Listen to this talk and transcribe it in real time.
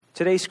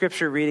Today's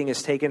scripture reading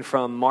is taken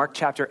from Mark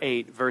chapter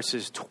 8,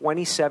 verses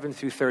 27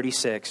 through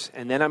 36.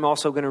 And then I'm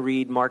also going to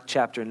read Mark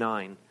chapter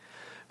 9,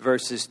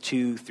 verses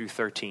 2 through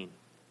 13.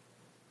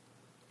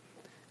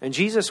 And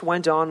Jesus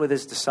went on with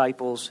his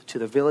disciples to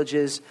the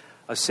villages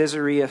of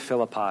Caesarea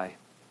Philippi.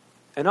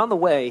 And on the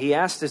way, he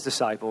asked his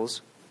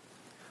disciples,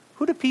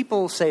 "Who do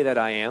people say that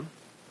I am?"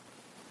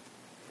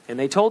 And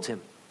they told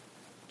him,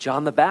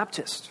 "John the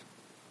Baptist.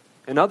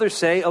 And others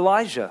say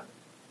Elijah.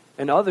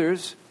 And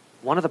others,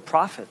 one of the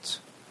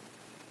prophets."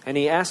 And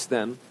he asked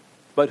them,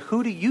 "But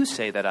who do you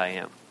say that I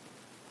am?"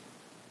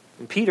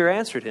 And Peter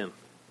answered him,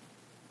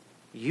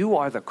 "You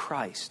are the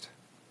Christ."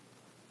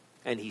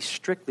 And he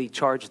strictly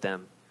charged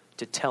them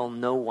to tell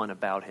no one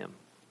about him.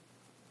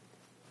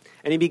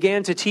 And he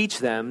began to teach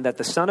them that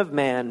the Son of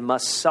Man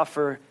must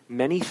suffer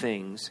many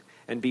things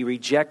and be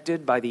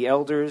rejected by the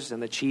elders and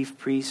the chief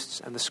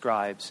priests and the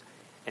scribes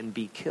and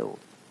be killed.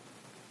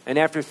 And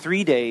after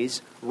 3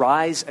 days,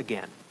 rise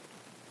again.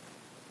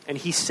 And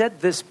he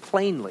said this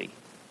plainly.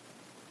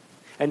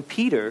 And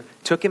Peter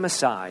took him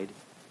aside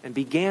and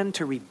began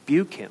to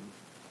rebuke him.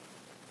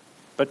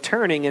 But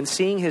turning and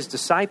seeing his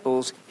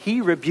disciples, he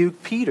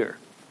rebuked Peter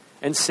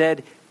and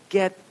said,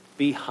 "Get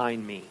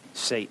behind me,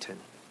 Satan.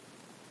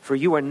 For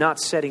you are not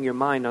setting your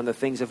mind on the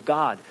things of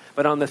God,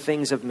 but on the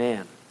things of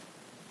man."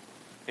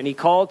 And he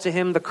called to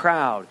him the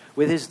crowd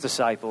with his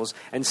disciples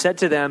and said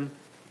to them,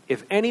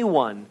 "If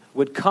anyone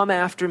would come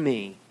after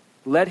me,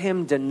 let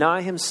him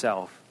deny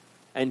himself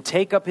and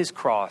take up his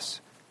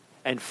cross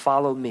and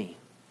follow me.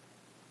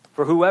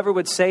 For whoever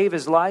would save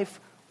his life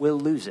will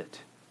lose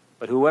it.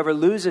 But whoever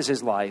loses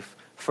his life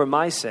for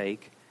my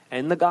sake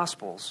and the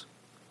gospel's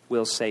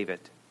will save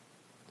it.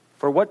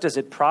 For what does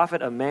it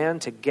profit a man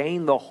to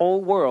gain the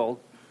whole world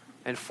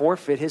and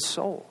forfeit his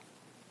soul?"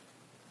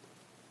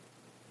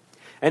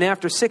 And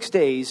after 6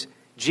 days,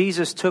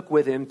 Jesus took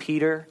with him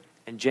Peter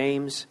and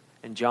James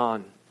and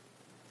John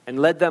and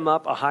led them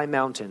up a high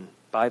mountain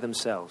by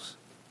themselves.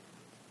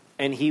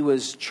 And he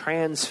was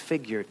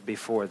transfigured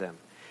before them.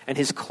 And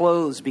his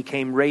clothes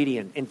became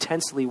radiant,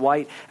 intensely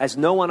white, as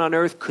no one on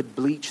earth could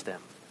bleach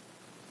them.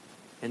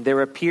 And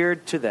there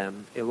appeared to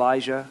them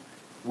Elijah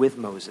with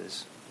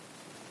Moses.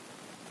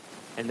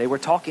 And they were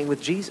talking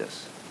with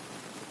Jesus.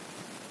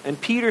 And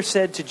Peter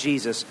said to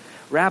Jesus,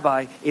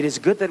 "Rabbi, it is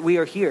good that we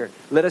are here.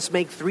 Let us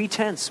make 3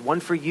 tents,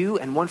 one for you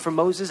and one for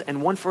Moses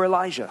and one for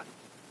Elijah."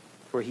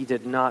 For he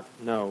did not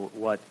know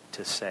what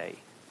to say,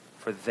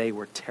 for they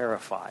were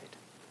terrified.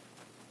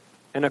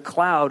 And a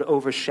cloud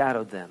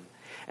overshadowed them.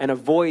 And a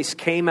voice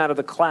came out of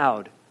the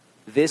cloud,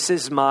 "This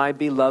is my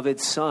beloved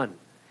Son.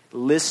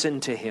 Listen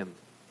to him."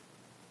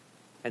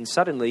 And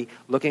suddenly,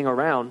 looking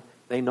around,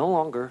 they no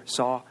longer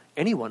saw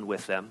anyone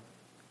with them,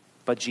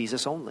 but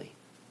Jesus only.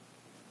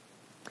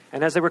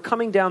 And as they were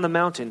coming down the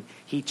mountain,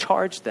 he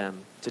charged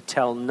them to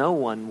tell no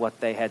one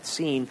what they had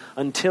seen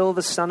until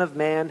the Son of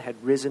Man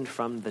had risen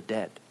from the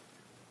dead.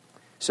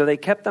 So they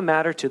kept the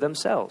matter to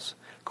themselves,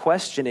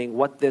 questioning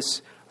what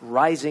this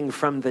rising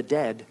from the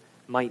dead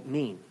might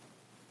mean.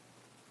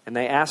 And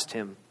they asked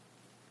him,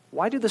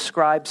 "Why do the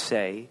scribes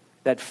say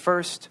that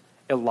first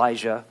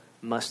Elijah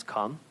must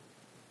come?"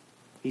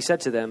 He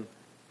said to them,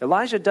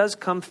 "Elijah does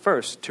come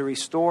first to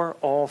restore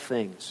all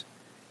things.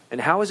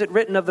 And how is it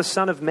written of the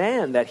Son of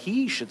Man that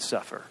he should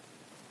suffer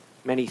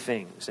many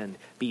things and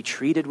be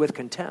treated with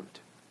contempt?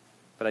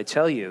 But I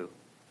tell you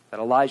that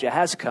Elijah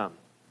has come,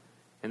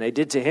 and they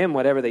did to him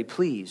whatever they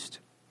pleased,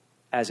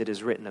 as it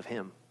is written of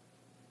him."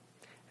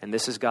 And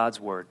this is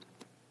God's word.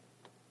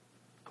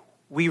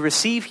 We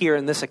receive here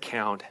in this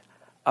account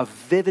a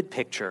vivid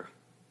picture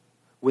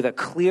with a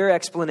clear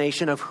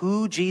explanation of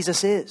who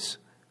Jesus is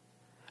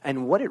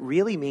and what it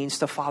really means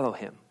to follow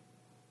him.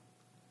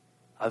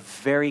 A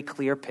very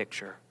clear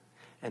picture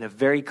and a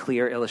very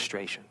clear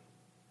illustration.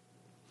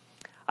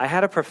 I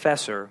had a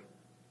professor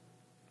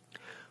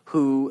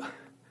who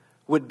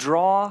would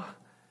draw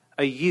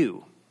a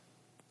U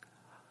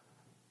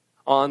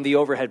on the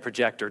overhead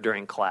projector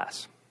during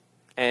class.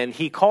 And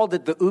he called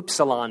it the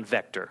upsilon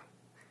vector.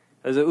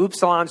 The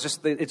upsilon is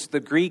just it's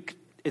the Greek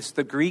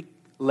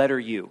letter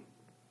U.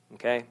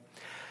 Okay?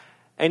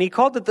 And he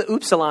called it the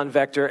upsilon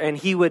vector, and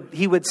he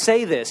would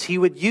say this. He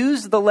would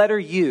use the letter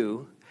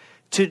U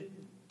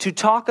to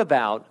talk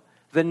about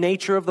the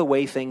nature of the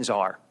way things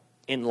are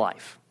in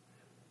life.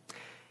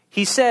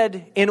 He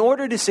said, in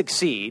order to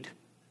succeed,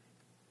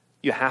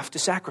 you have to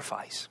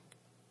sacrifice.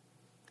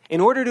 In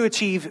order to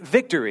achieve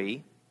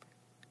victory,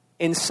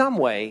 in some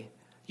way,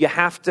 you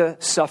have to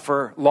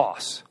suffer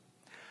loss.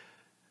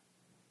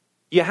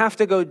 You have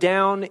to go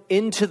down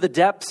into the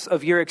depths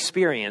of your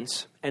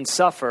experience and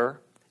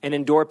suffer and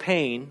endure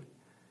pain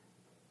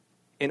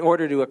in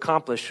order to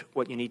accomplish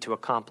what you need to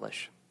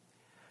accomplish.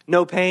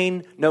 No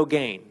pain, no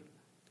gain.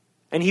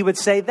 And he would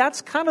say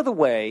that's kind of the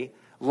way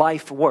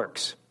life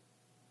works.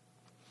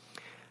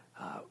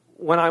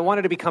 When I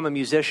wanted to become a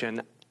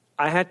musician,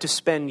 I had to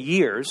spend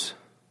years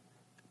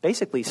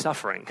basically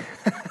suffering,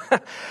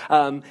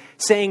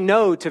 saying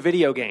no to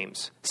video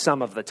games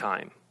some of the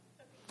time.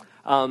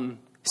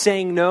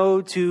 saying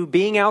no to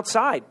being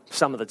outside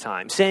some of the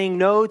time, saying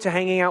no to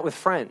hanging out with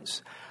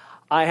friends.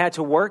 I had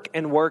to work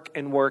and work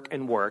and work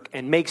and work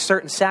and make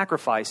certain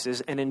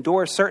sacrifices and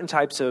endure certain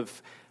types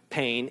of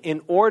pain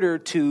in order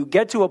to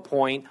get to a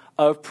point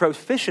of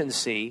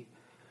proficiency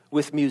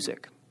with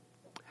music.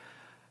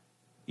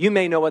 You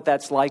may know what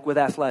that's like with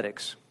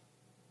athletics,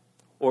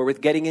 or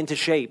with getting into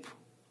shape,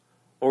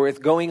 or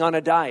with going on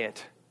a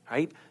diet,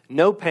 right?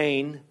 No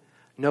pain,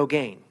 no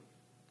gain.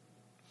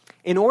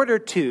 In order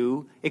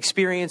to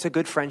experience a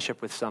good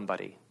friendship with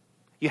somebody,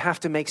 you have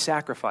to make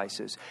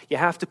sacrifices. You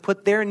have to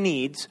put their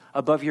needs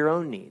above your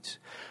own needs.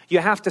 You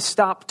have to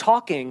stop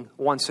talking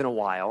once in a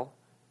while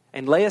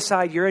and lay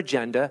aside your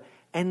agenda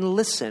and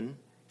listen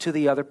to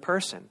the other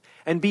person.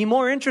 And be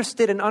more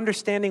interested in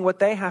understanding what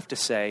they have to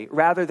say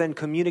rather than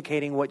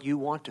communicating what you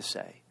want to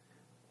say.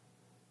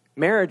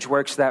 Marriage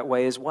works that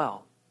way as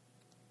well.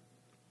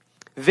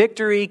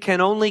 Victory can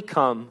only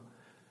come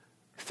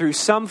through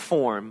some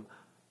form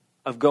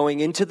of going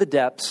into the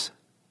depths,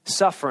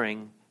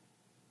 suffering,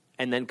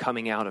 and then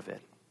coming out of it.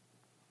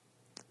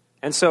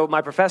 And so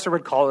my professor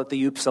would call it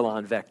the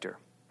Upsilon vector.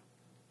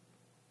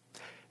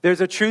 There's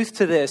a truth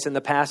to this in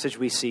the passage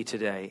we see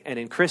today, and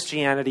in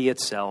Christianity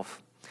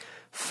itself.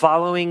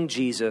 Following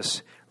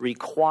Jesus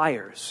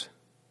requires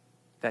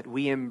that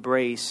we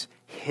embrace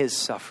his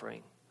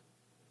suffering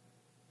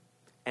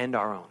and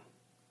our own.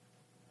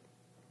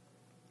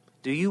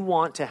 Do you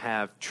want to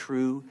have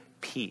true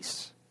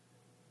peace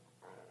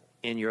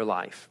in your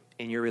life,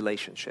 in your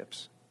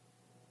relationships?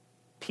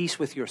 Peace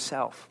with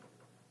yourself?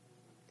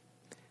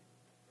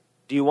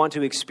 Do you want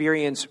to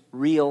experience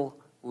real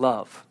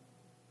love?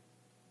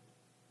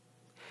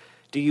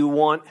 Do you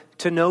want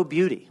to know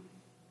beauty?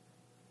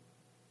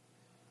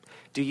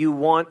 Do you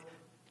want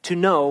to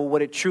know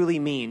what it truly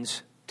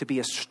means to be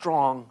a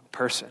strong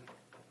person?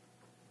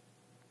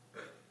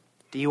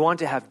 Do you want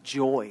to have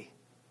joy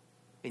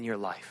in your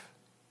life?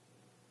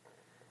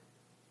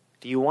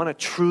 Do you want to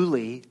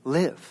truly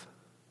live?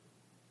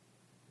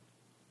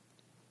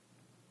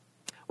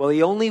 Well,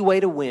 the only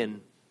way to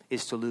win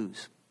is to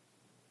lose.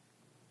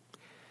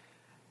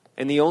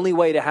 And the only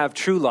way to have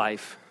true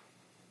life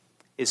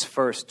is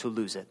first to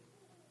lose it.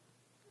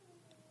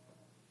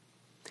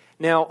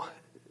 Now,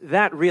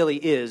 that really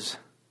is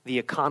the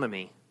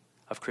economy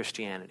of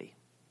Christianity.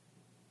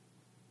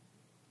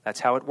 That's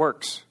how it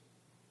works.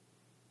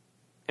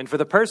 And for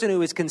the person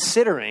who is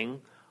considering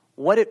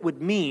what it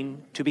would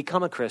mean to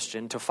become a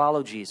Christian, to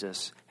follow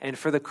Jesus, and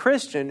for the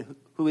Christian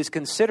who is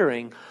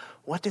considering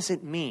what does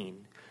it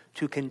mean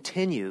to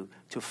continue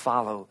to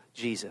follow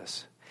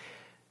Jesus,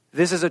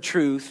 this is a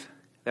truth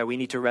that we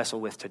need to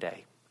wrestle with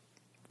today.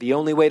 The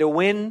only way to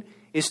win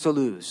is to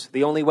lose.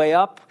 The only way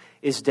up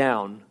is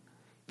down.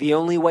 The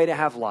only way to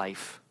have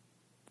life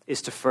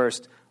is to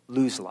first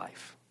lose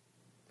life.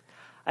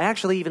 I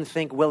actually even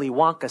think Willy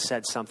Wonka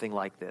said something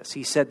like this.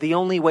 He said, the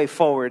only way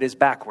forward is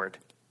backward.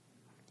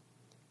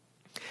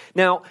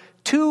 Now,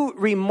 two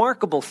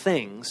remarkable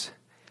things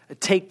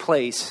take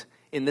place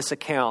in this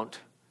account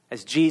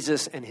as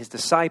Jesus and his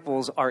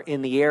disciples are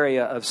in the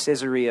area of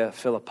Caesarea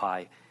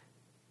Philippi.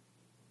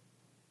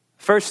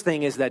 First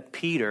thing is that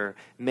Peter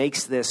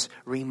makes this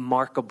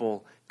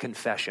remarkable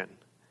confession.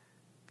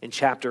 In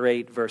chapter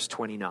 8, verse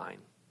 29.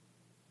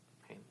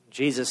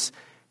 Jesus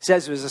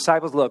says to his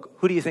disciples, look,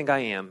 who do you think I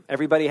am?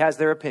 Everybody has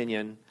their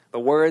opinion. The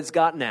word's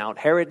gotten out.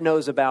 Herod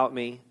knows about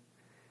me.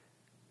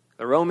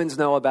 The Romans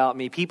know about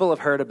me. People have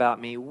heard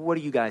about me. What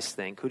do you guys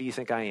think? Who do you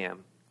think I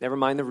am? Never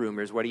mind the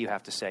rumors. What do you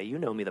have to say? You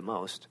know me the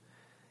most.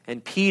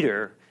 And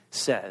Peter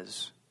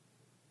says,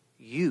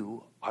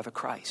 you are the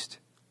Christ.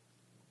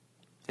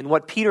 And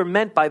what Peter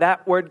meant by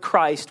that word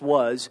Christ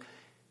was,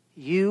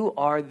 you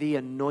are the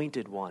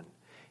anointed one.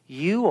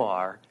 You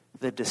are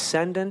the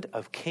descendant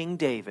of King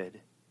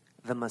David,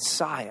 the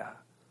Messiah,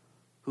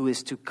 who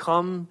is to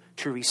come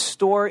to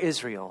restore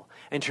Israel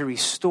and to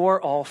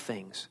restore all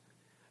things.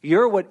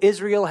 You're what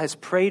Israel has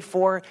prayed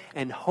for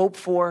and hoped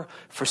for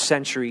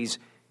centuries.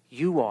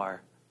 You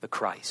are the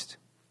Christ.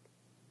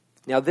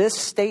 Now, this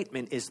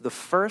statement is the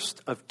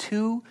first of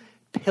two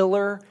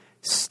pillar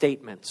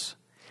statements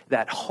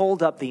that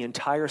hold up the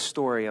entire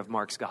story of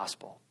Mark's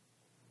gospel.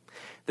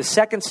 The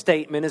second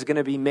statement is going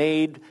to be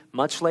made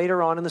much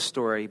later on in the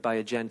story by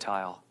a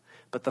Gentile.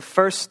 But the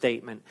first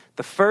statement,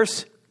 the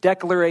first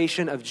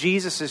declaration of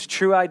Jesus'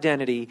 true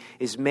identity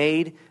is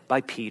made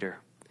by Peter.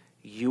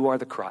 You are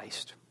the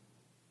Christ.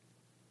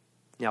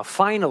 Now,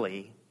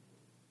 finally,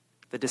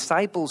 the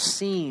disciples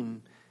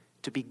seem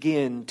to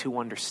begin to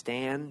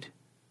understand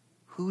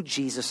who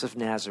Jesus of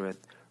Nazareth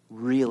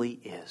really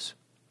is.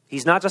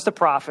 He's not just a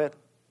prophet.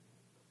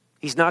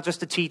 He's not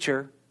just a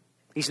teacher.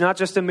 He's not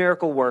just a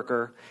miracle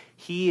worker.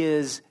 He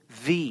is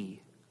the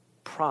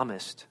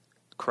promised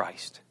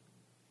Christ,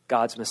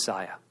 God's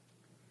Messiah.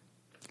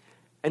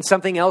 And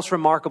something else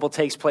remarkable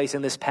takes place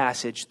in this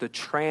passage, the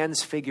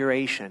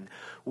transfiguration,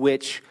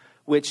 which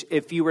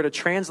if you were to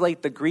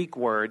translate the Greek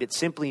word, it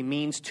simply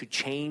means to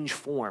change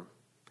form.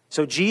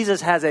 So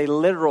Jesus has a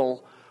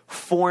literal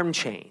form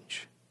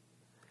change.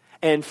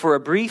 And for a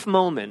brief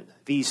moment,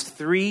 these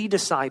three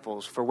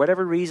disciples, for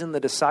whatever reason, the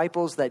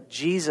disciples that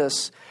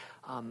Jesus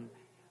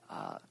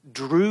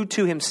drew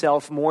to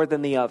himself more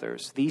than the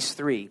others, these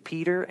three,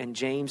 Peter and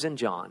James and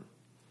John,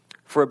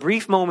 for a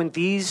brief moment,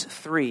 these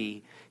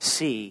three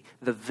see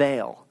the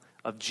veil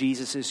of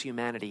Jesus'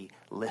 humanity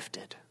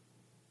lifted.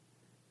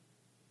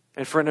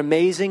 And for an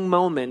amazing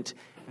moment,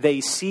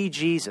 they see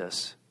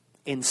Jesus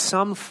in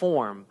some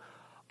form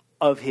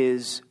of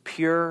his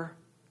pure,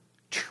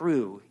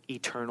 true,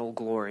 eternal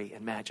glory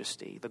and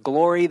majesty. The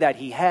glory that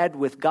he had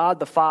with God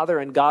the Father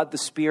and God the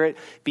Spirit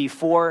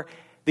before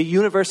the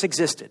universe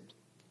existed.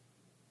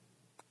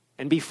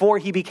 And before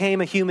he became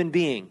a human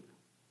being,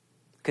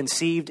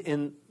 conceived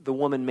in the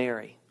woman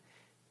Mary.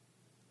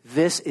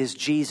 This is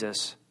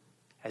Jesus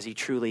as he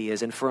truly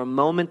is. And for a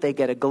moment they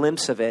get a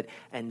glimpse of it,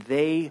 and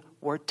they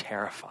were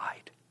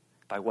terrified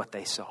by what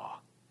they saw.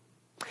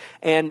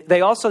 And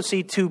they also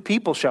see two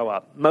people show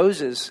up.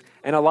 Moses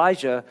and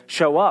Elijah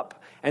show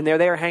up, and they're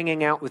there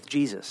hanging out with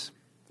Jesus.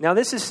 Now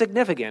this is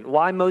significant.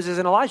 Why Moses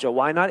and Elijah?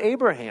 Why not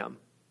Abraham?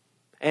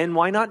 And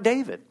why not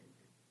David?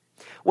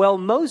 Well,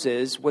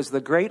 Moses was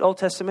the great Old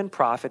Testament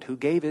prophet who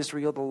gave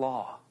Israel the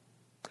law.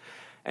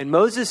 And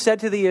Moses said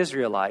to the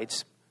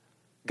Israelites,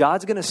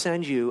 God's going to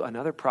send you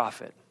another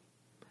prophet,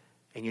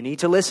 and you need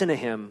to listen to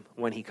him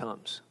when he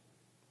comes.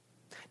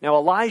 Now,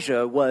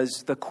 Elijah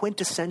was the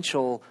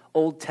quintessential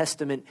Old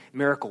Testament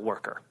miracle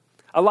worker.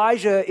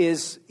 Elijah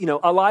is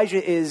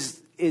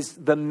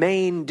the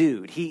main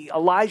dude.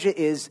 Elijah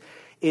is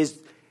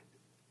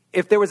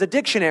if there was a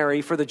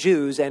dictionary for the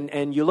Jews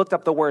and you looked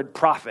up the word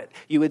prophet,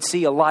 you would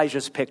see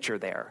Elijah's picture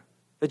there.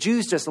 The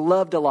Jews just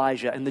loved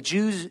Elijah, and the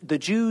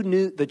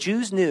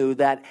Jews knew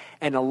that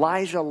an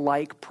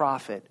Elijah-like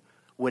prophet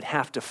would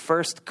have to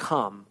first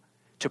come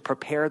to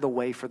prepare the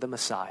way for the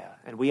Messiah.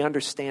 And we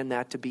understand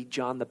that to be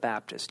John the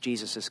Baptist,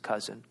 Jesus'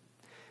 cousin.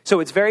 So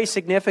it's very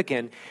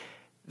significant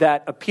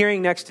that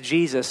appearing next to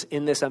Jesus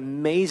in this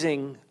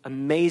amazing,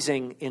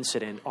 amazing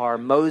incident are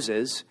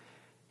Moses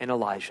and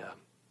Elijah.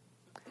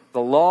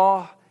 The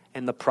law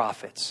and the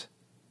prophets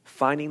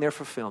finding their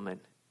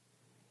fulfillment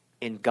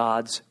in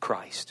God's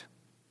Christ.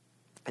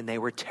 And they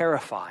were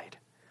terrified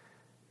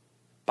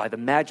by the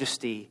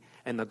majesty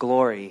and the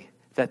glory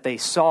that they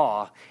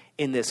saw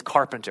in this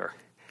carpenter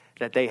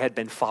that they had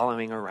been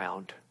following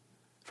around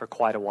for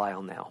quite a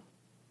while now.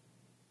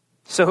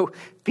 So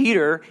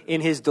Peter,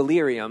 in his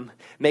delirium,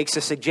 makes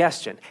a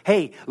suggestion.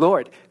 Hey,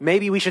 Lord,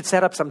 maybe we should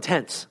set up some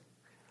tents.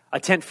 A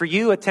tent for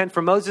you, a tent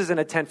for Moses, and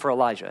a tent for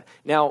Elijah.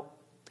 Now,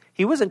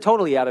 he wasn't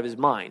totally out of his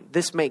mind.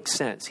 This makes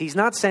sense. He's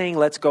not saying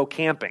let's go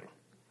camping.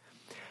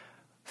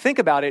 Think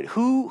about it.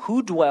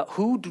 Who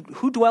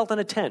dwelt in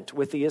a tent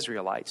with the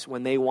Israelites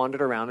when they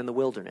wandered around in the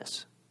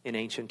wilderness in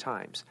ancient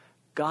times?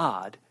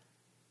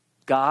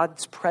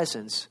 God's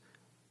presence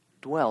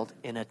dwelt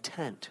in a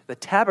tent. The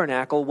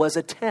tabernacle was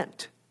a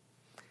tent.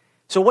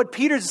 So what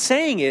Peter's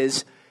saying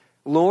is,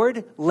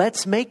 Lord,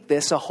 let's make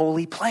this a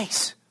holy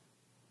place.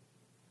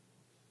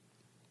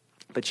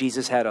 But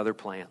Jesus had other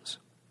plans.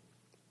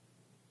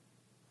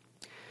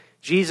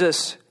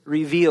 Jesus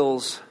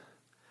reveals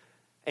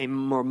a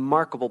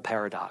remarkable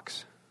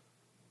paradox.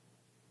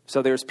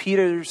 So there's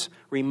Peter's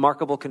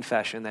remarkable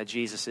confession that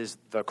Jesus is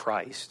the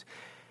Christ.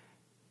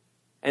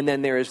 And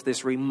then there is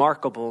this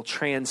remarkable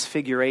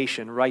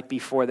transfiguration right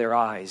before their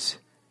eyes.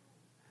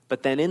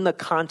 But then in the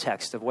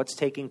context of what's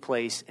taking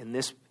place in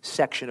this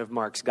section of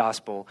Mark's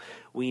gospel,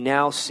 we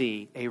now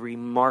see a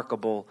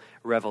remarkable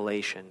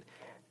revelation.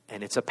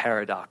 And it's a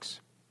paradox.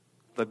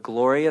 The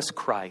glorious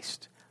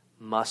Christ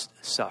must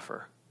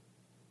suffer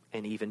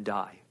and even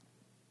die.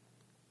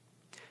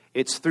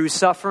 It's through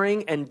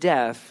suffering and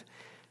death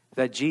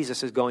that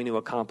Jesus is going to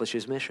accomplish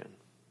his mission.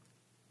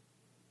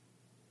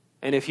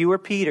 And if you were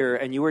Peter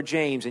and you were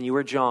James and you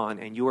were John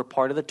and you were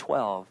part of the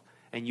 12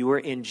 and you were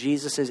in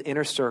Jesus'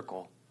 inner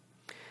circle,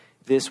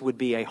 this would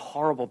be a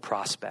horrible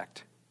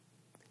prospect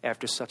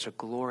after such a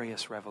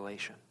glorious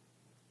revelation.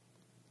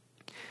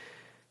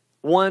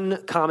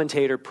 One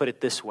commentator put it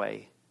this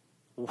way.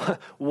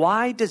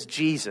 Why does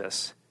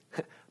Jesus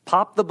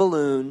pop the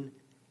balloon,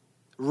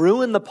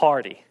 ruin the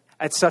party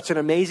at such an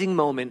amazing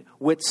moment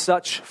with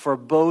such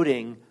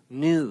foreboding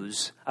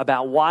news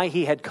about why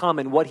he had come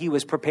and what he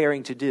was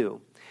preparing to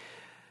do?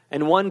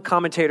 And one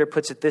commentator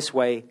puts it this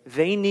way.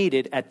 They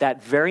needed at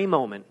that very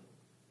moment,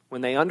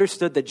 when they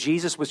understood that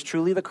Jesus was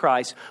truly the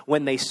Christ,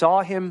 when they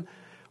saw him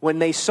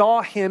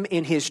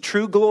in his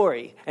true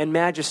glory and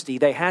majesty,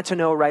 they had to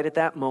know right at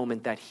that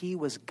moment that he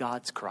was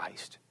God's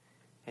Christ.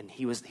 And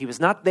he was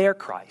not their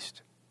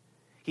Christ.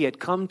 He had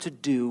come to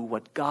do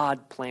what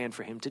God planned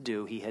for him to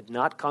do. He had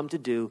not come to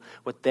do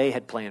what they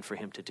had planned for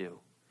him to do.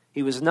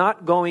 He was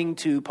not going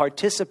to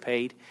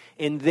participate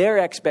in their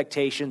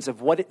expectations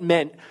of what it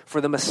meant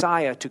for the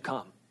Messiah to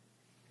come.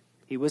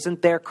 He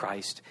wasn't their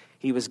Christ.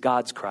 He was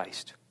God's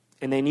Christ.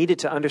 And they needed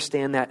to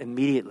understand that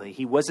immediately.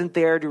 He wasn't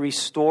there to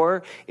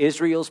restore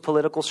Israel's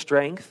political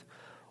strength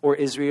or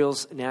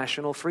Israel's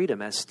national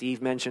freedom, as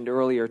Steve mentioned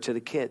earlier to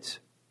the kids.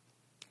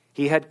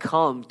 He had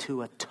come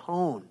to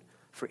atone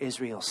for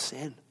Israel's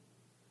sin.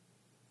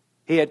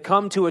 He had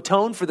come to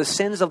atone for the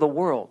sins of the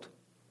world.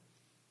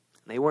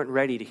 They weren't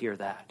ready to hear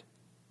that.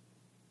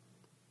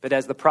 But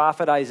as the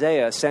prophet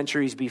Isaiah,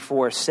 centuries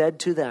before, said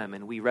to them,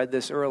 and we read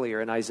this earlier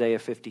in Isaiah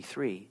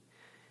 53,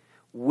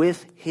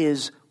 with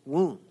his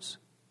wounds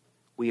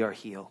we are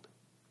healed.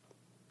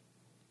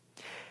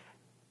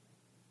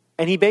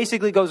 And he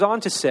basically goes on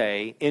to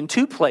say, in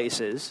two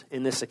places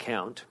in this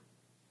account,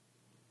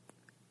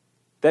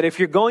 that if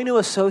you're going to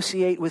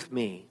associate with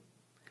me,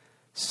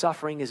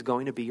 suffering is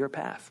going to be your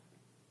path.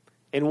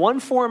 In one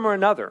form or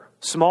another,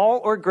 small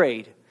or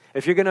great,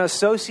 if you're going to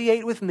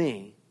associate with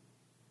me,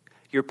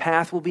 your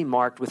path will be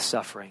marked with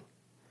suffering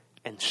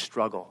and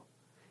struggle,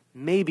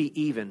 maybe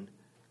even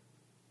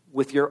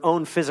with your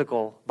own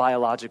physical,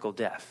 biological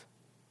death.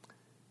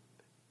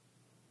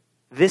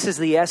 This is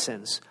the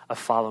essence of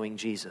following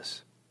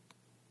Jesus.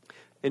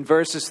 In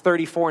verses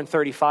 34 and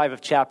 35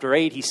 of chapter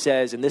 8, he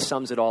says, and this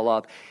sums it all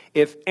up,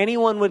 if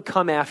anyone would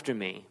come after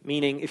me,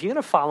 meaning if you're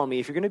going to follow me,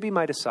 if you're going to be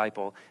my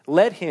disciple,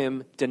 let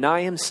him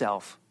deny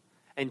himself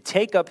and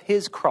take up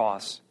his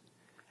cross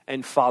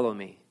and follow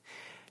me.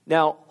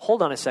 Now,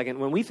 hold on a second.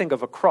 When we think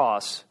of a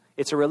cross,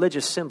 it's a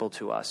religious symbol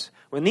to us.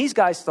 When these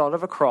guys thought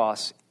of a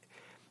cross,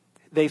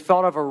 they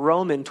thought of a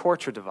Roman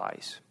torture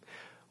device.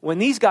 When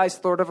these guys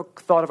thought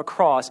of a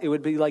cross, it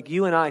would be like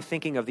you and I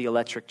thinking of the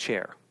electric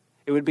chair.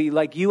 It would be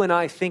like you and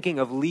I thinking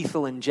of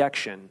lethal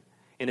injection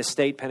in a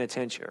state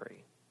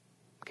penitentiary.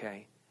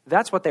 Okay?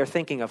 That's what they're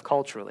thinking of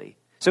culturally.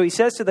 So he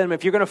says to them,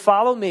 if you're going to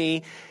follow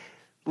me,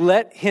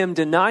 let him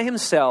deny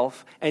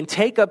himself and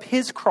take up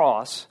his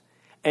cross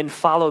and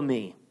follow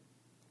me.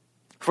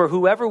 For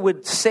whoever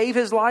would save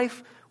his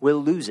life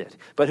will lose it.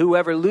 But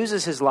whoever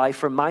loses his life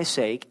for my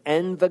sake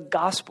and the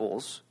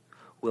gospel's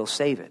will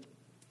save it.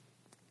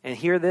 And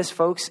here this,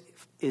 folks,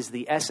 is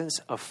the essence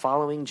of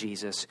following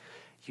Jesus.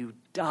 You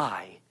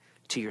die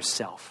to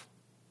yourself.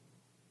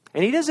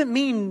 And he doesn't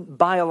mean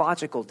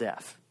biological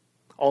death,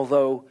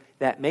 although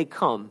that may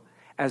come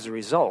as a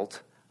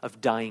result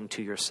of dying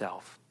to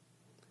yourself.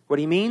 What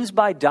he means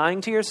by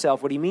dying to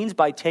yourself, what he means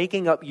by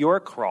taking up your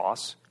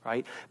cross,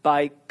 right,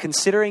 by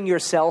considering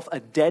yourself a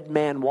dead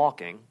man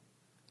walking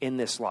in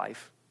this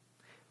life,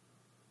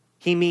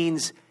 he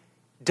means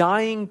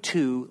dying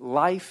to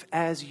life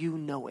as you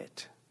know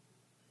it.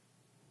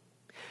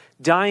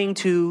 Dying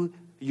to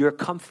your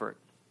comfort.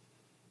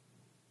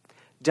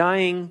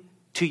 Dying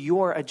to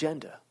your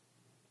agenda.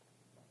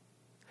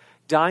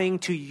 Dying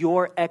to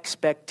your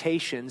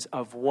expectations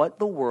of what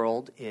the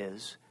world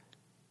is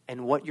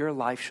and what your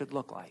life should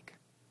look like.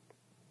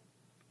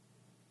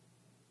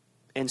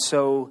 And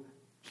so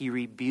he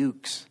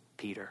rebukes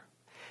Peter.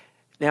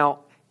 Now,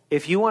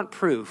 if you want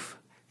proof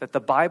that the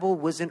Bible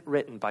wasn't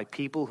written by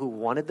people who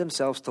wanted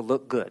themselves to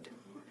look good,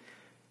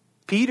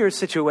 Peter's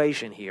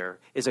situation here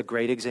is a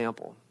great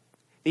example.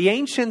 The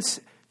ancients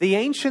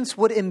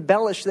would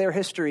embellish their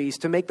histories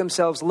to make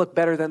themselves look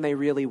better than they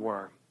really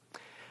were.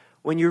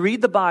 When you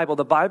read the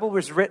Bible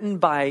was written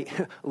by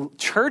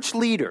church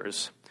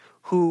leaders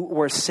who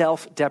were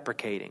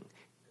self-deprecating.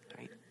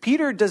 Right?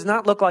 Peter does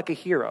not look like a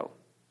hero.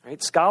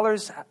 Right?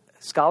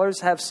 Scholars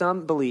have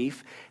some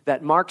belief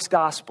that Mark's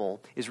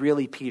gospel is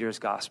really Peter's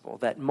gospel,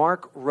 that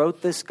Mark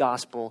wrote this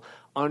gospel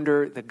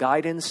under the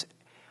guidance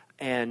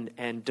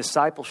and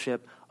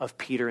discipleship of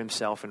Peter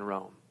himself in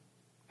Rome.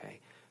 Okay?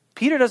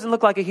 Peter doesn't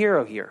look like a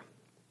hero here.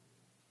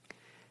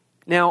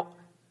 Now,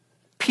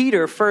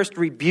 Peter first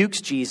rebukes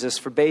Jesus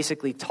for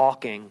basically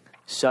talking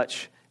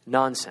such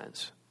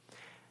nonsense.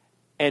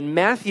 And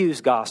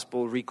Matthew's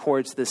gospel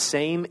records the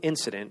same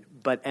incident,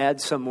 but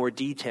adds some more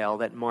detail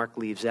that Mark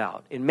leaves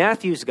out. In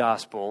Matthew's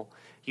gospel,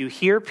 you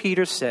hear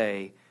Peter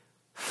say,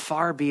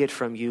 "Far be it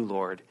from you,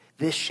 Lord,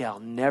 this shall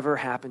never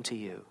happen to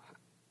you."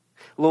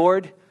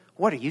 Lord,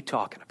 what are you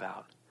talking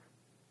about?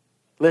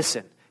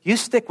 Listen, you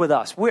stick with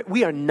us.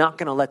 We are not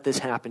going to let this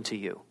happen to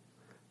you.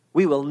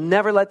 We will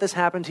never let this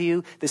happen to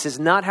you. This is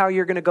not how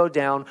you're going to go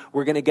down.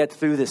 We're going to get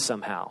through this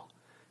somehow.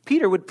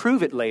 Peter would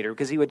prove it later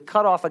because he would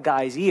cut off a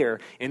guy's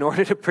ear in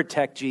order to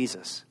protect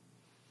Jesus.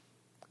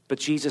 But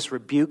Jesus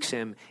rebukes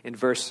him in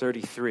verse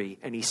 33,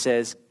 and he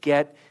says,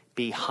 "Get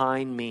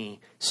behind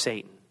me,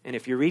 Satan." And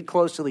if you read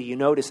closely, you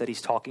notice that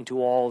he's talking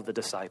to all of the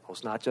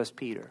disciples, not just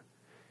Peter.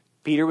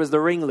 Peter was the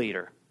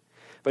ringleader.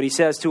 But he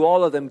says to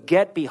all of them,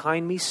 "Get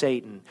behind me,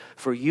 Satan,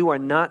 for you are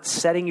not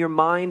setting your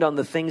mind on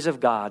the things of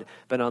God,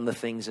 but on the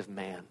things of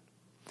man."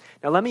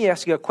 Now let me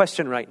ask you a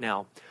question right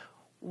now.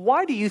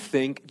 Why do you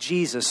think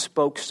Jesus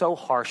spoke so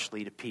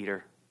harshly to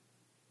Peter?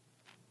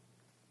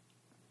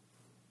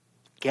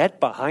 Get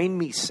behind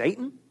me,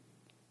 Satan?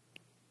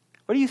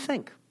 What do you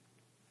think?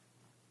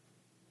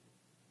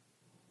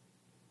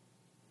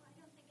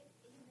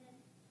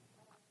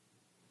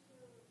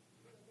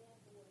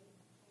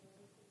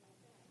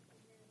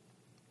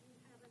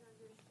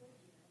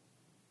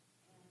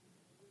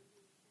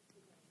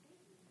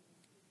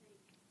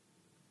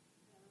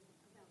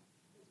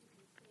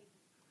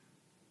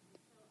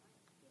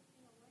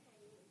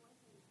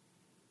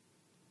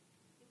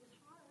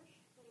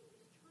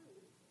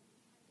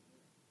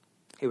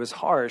 It was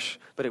harsh,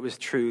 but it was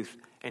truth,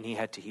 and he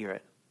had to hear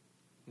it.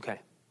 Okay.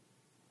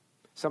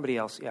 Somebody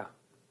else, yeah.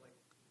 Like,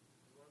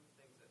 one of the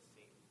things that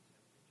Satan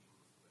tempted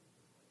Jesus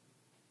with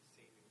was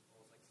like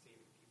almost like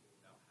saving people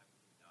without having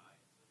to die.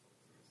 So it's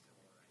almost like a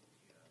similar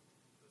idea.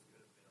 So this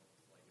could have been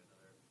almost like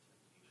another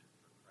temptation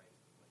for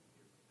Christ. Like,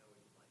 you know,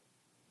 you might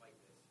fight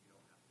this, you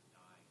don't have to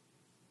die.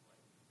 It's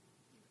like,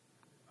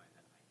 even by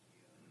that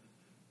idea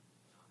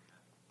of not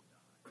having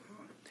to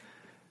die.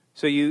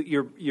 So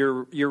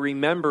you're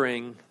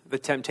remembering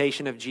the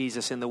temptation of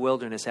Jesus in the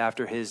wilderness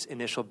after his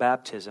initial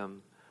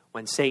baptism,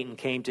 when Satan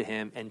came to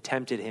him and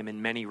tempted him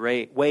in many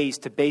ways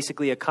to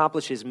basically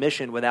accomplish his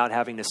mission without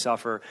having to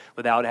suffer,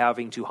 without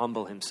having to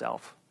humble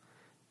himself.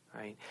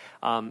 Right?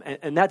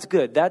 And that's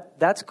good.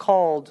 That's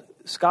called,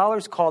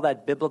 scholars call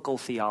that biblical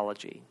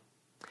theology,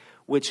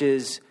 which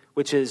is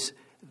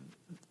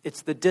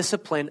it's the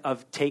discipline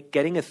of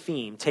taking a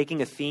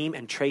theme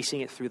and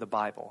tracing it through the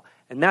Bible.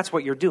 And that's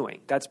what you're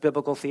doing. That's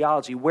biblical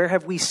theology. Where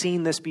have we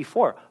seen this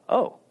before?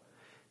 Oh,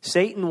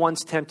 Satan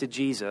once tempted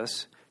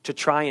Jesus to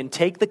try and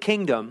take the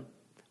kingdom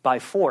by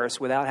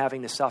force without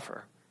having to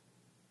suffer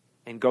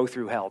and go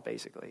through hell,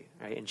 basically.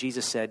 Right? And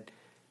Jesus said,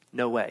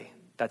 no way.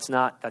 That's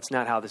not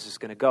how this is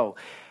going to go.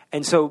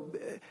 And so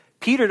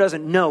Peter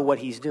doesn't know what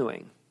he's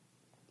doing.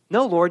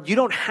 No, Lord,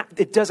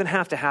 it doesn't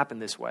have to happen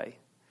this way.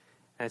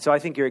 And so I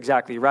think you're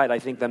exactly right. I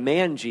think the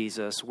man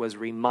Jesus was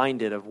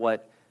reminded of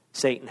what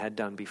Satan had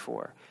done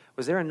before.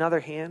 Was there another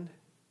hand?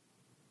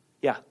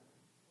 Yeah.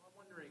 Well, I'm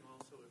wondering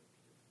also if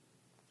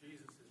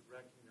Jesus is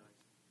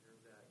recognizing here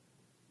that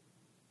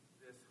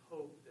this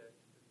hope that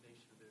the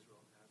nation of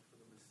Israel has for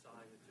the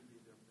Messiah to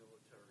be their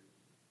military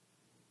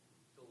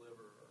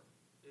deliverer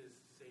is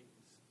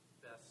Satan's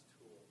best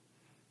tool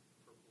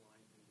for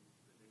blinding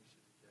the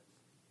nation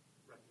against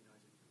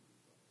recognizing who he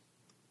was.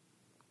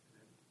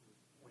 And he was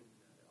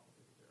pointing that out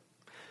there.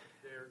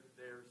 There's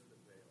the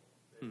veil.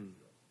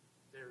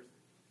 There's the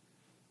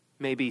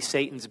Maybe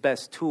Satan's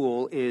best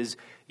tool is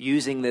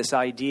using this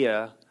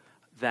idea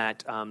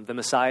that the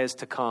Messiah is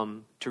to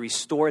come to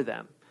restore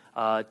them,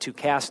 to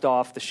cast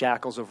off the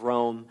shackles of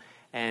Rome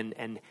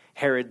and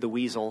Herod the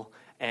weasel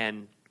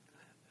and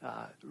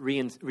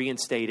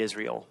reinstate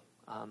Israel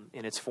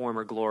in its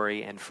former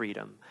glory and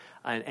freedom,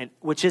 and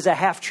which is a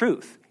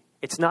half-truth.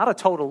 It's not a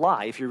total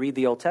lie if you read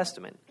the Old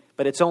Testament,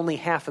 but it's only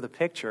half of the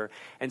picture.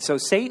 And so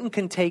Satan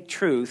can take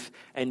truth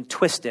and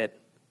twist it,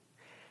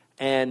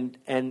 and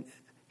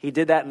he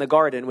did that in the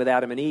garden with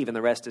Adam and Eve, and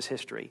the rest is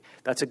history.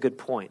 That's a good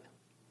point.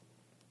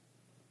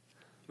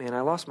 Man, I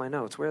lost my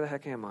notes. Where the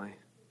heck am I?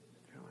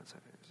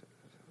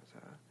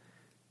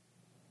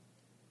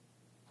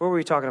 What were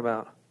we talking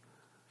about?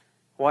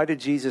 Why did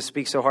Jesus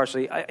speak so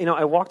harshly?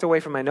 I walked away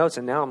from my notes,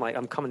 and now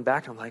I'm coming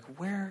back, and I'm like,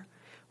 where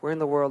in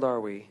the world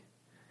are we?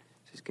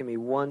 Just give me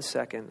 1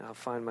 second. I'll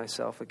find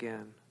myself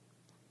again.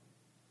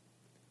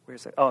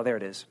 Where's that? Oh, there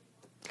it is.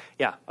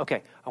 Yeah,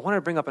 okay. I wanted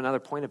to bring up another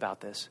point about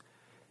this.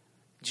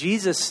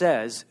 Jesus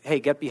says, hey,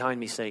 get behind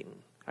me, Satan.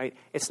 Right?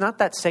 It's not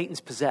that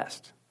Satan's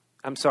possessed.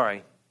 I'm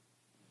sorry.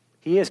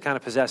 He is kind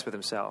of possessed with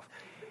himself.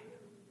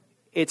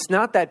 It's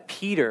not that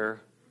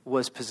Peter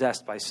was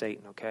possessed by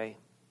Satan, okay?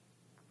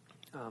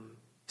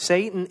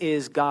 Satan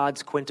is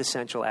God's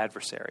quintessential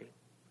adversary.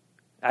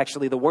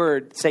 Actually, the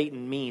word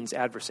Satan means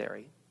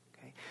adversary.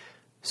 Okay?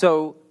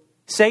 So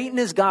Satan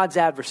is God's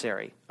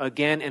adversary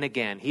again and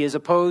again. He is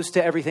opposed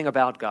to everything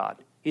about God.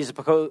 He's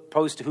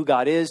opposed to who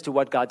God is, to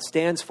what God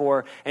stands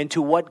for, and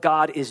to what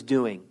God is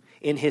doing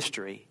in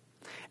history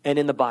and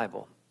in the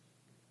Bible.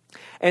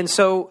 And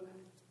so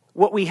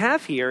what we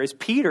have here is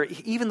Peter,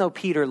 even though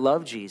Peter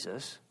loved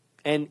Jesus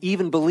and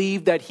even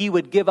believed that he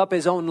would give up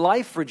his own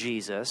life for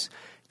Jesus,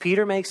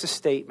 Peter makes a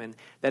statement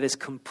that is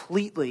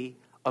completely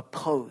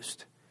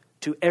opposed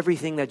to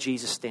everything that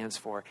Jesus stands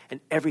for and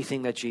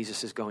everything that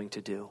Jesus is going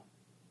to do.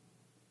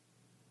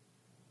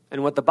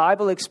 And what the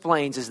Bible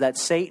explains is that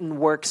Satan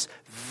works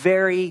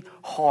very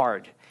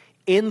hard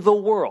in the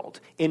world,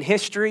 in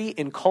history,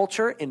 in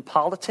culture, in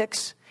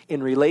politics,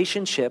 in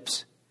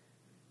relationships,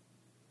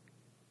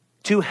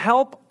 to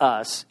help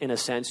us, in a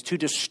sense, to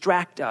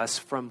distract us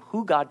from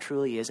who God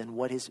truly is and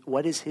what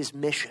is his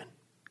mission.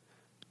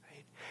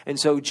 Right? And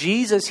so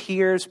Jesus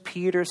hears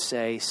Peter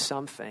say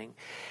something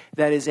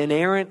that is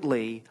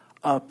inherently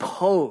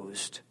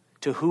opposed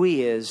to who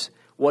he is,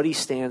 what he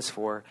stands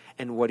for,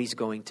 and what he's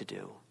going to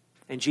do.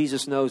 And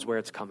Jesus knows where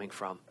it's coming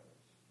from.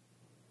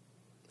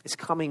 It's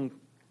coming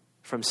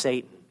from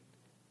Satan,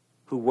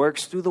 who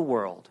works through the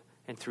world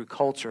and through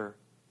culture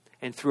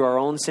and through our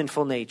own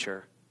sinful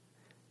nature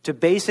to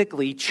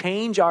basically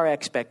change our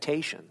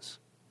expectations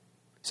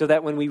so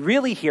that when we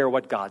really hear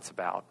what God's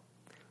about,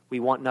 we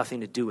want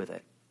nothing to do with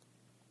it.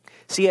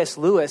 C.S.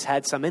 Lewis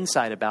had some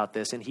insight about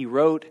this, and he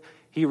wrote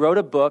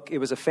a book. It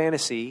was a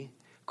fantasy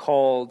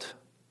called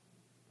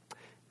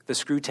The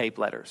Screwtape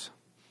Letters.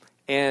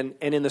 And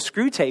in the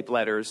Screwtape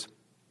Letters,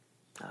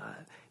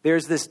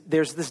 there's this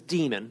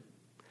demon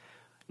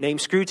named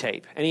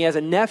Screwtape, and he has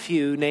a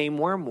nephew named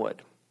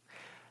Wormwood.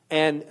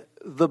 And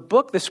the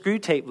book, The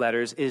Screwtape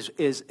Letters,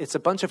 it's a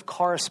bunch of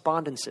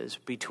correspondences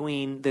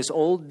between this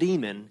old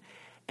demon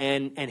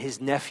and his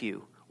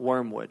nephew,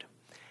 Wormwood.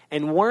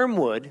 And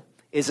Wormwood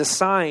is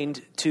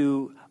assigned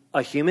to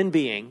a human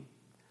being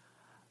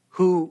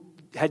who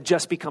had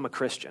just become a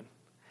Christian.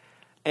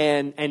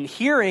 And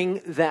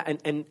hearing that,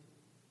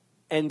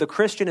 and the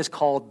Christian is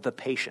called the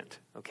patient,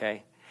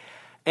 okay?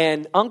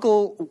 And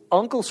Uncle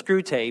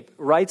Screwtape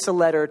writes a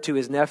letter to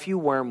his nephew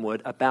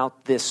Wormwood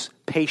about this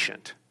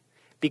patient,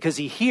 because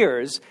he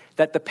hears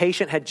that the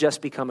patient had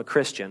just become a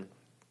Christian.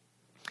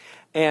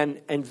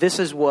 And this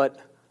is what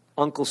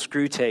Uncle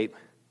Screwtape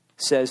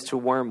says to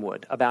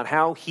Wormwood about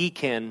how he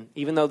can,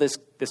 even though this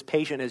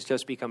patient has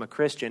just become a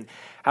Christian,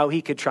 how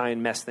he could try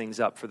and mess things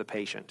up for the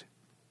patient.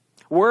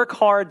 Work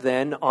hard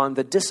then on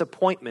the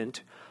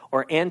disappointment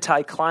or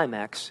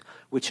anticlimax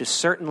which is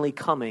certainly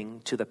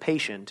coming to the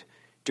patient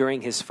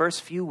during his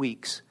first few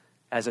weeks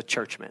as a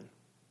churchman.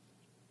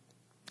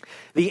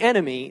 The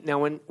enemy, now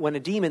when a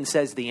demon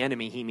says the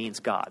enemy, he means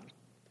God,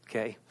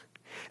 okay?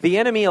 The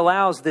enemy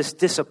allows this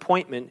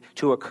disappointment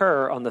to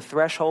occur on the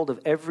threshold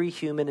of every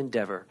human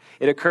endeavor.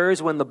 It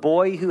occurs when the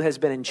boy who has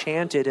been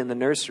enchanted in the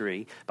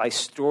nursery by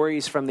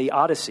stories from the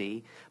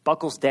Odyssey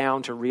buckles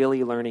down to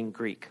really learning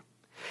Greek.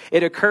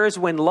 It occurs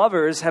when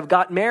lovers have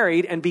got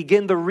married and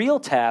begin the real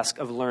task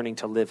of learning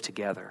to live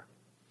together.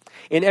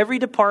 In every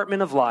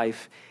department of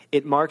life,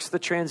 it marks the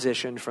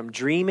transition from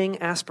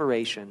dreaming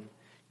aspiration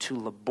to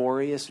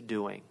laborious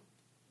doing.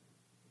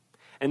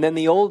 And then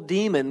the old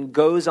demon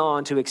goes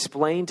on to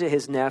explain to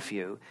his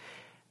nephew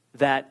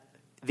that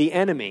the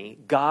enemy,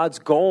 God's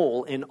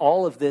goal in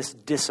all of this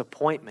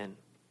disappointment,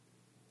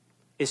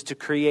 is to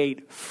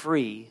create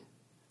free,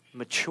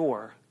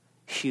 mature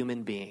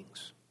human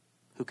beings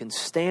who can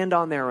stand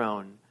on their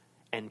own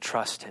and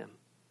trust him.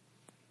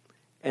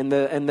 And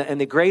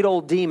the great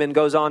old demon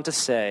goes on to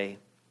say,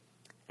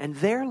 and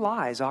there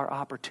lies our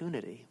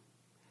opportunity.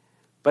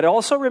 But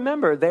also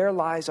remember, there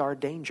lies our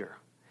danger.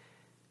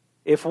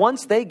 If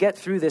once they get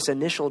through this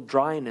initial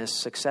dryness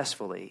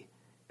successfully,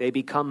 they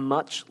become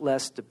much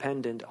less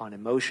dependent on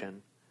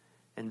emotion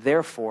and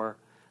therefore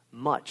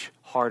much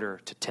harder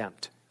to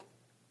tempt.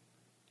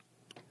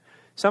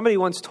 Somebody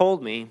once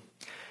told me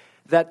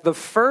that the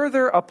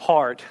further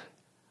apart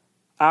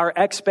our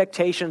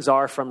expectations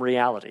are from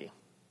reality,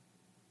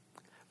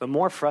 the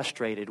more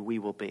frustrated we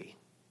will be.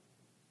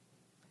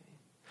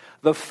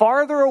 The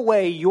farther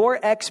away your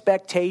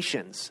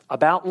expectations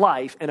about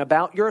life and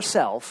about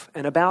yourself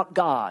and about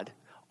God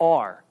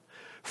are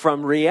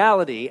from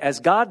reality as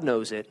God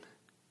knows it,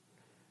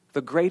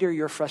 the greater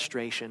your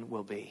frustration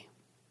will be.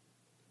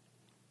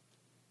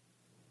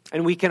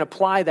 And we can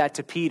apply that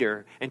to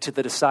Peter and to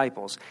the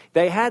disciples.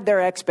 They had their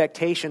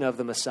expectation of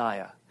the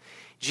Messiah.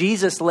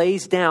 Jesus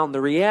lays down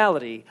the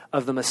reality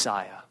of the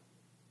Messiah.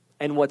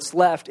 And what's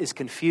left is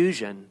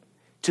confusion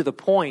to the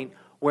point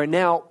where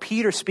now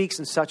Peter speaks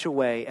in such a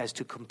way as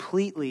to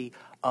completely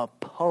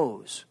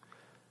oppose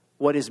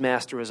what his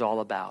master is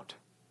all about.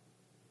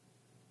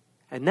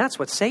 And that's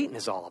what Satan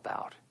is all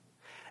about.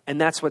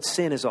 And that's what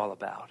sin is all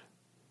about.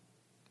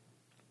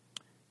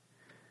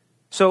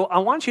 So I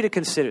want you to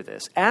consider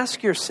this.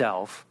 Ask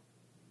yourself,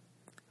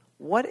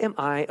 what am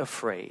I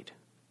afraid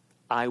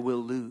I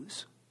will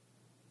lose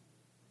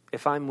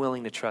if I'm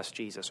willing to trust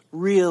Jesus?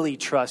 Really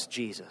trust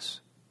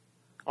Jesus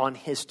on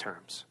his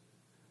terms.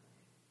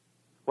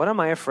 What am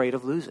I afraid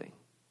of losing?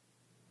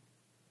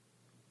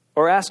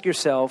 Or ask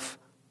yourself,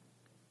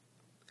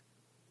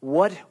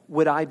 what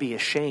would I be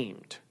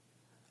ashamed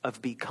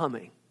of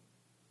becoming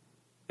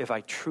if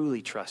I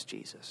truly trust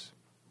Jesus?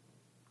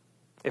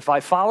 If I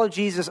follow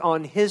Jesus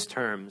on his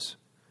terms,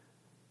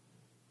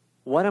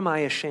 what am I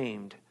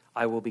ashamed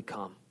I will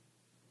become?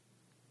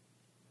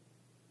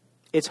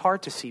 It's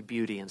hard to see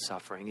beauty in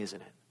suffering,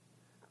 isn't it?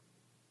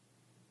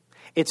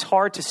 It's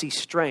hard to see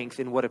strength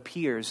in what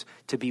appears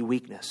to be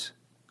weakness.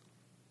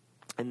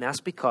 And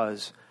that's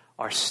because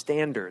our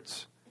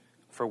standards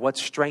for what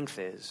strength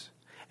is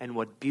and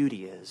what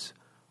beauty is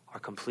are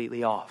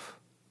completely off.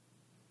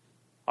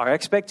 Our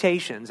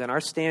expectations and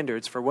our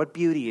standards for what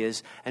beauty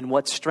is and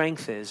what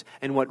strength is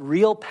and what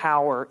real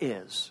power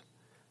is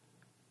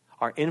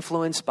are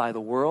influenced by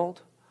the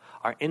world,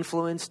 are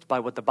influenced by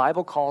what the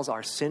Bible calls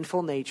our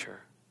sinful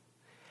nature.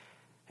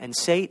 And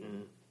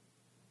Satan,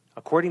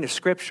 according to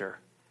Scripture,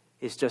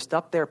 is just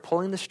up there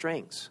pulling the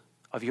strings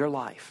of your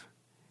life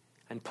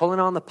and pulling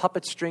on the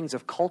puppet strings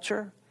of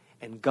culture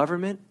and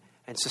government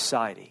and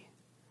society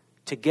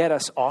to get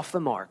us off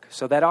the mark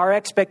so that our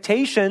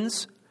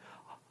expectations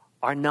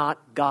are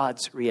not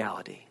God's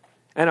reality.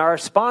 And our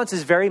response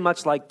is very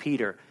much like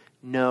Peter.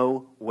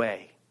 No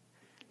way.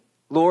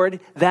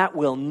 Lord, that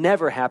will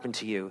never happen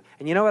to you.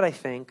 And you know what I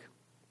think?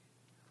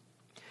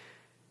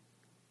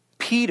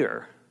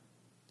 Peter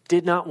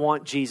did not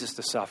want Jesus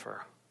to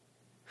suffer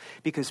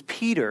because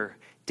Peter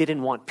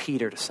didn't want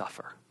Peter to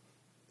suffer.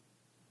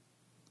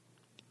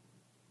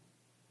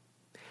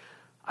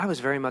 I was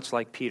very much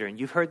like Peter, and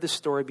you've heard this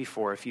story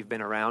before if you've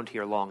been around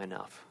here long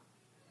enough.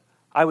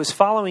 I was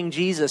following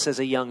Jesus as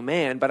a young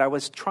man, but I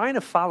was trying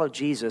to follow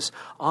Jesus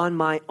on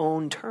my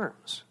own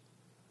terms.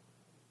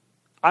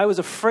 I was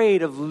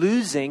afraid of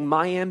losing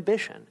my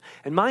ambition.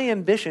 And my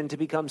ambition to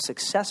become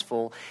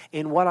successful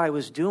in what I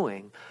was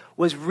doing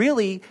was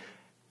really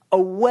a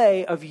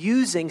way of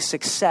using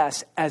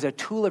success as a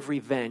tool of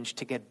revenge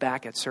to get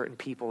back at certain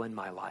people in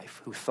my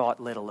life who thought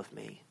little of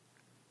me.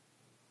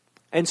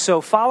 And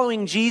so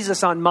following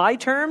Jesus on my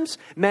terms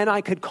meant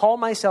I could call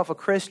myself a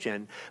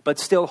Christian, but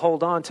still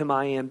hold on to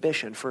my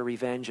ambition for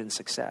revenge and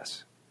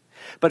success.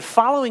 But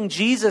following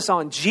Jesus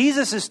on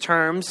Jesus'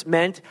 terms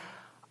meant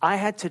I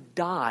had to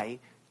die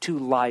to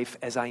life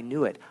as I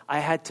knew it. I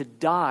had to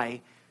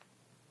die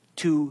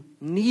to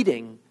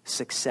needing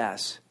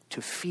success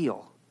to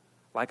feel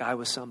like I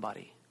was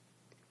somebody.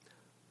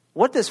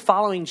 What does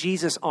following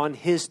Jesus on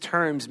his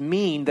terms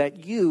mean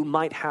that you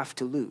might have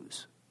to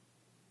lose?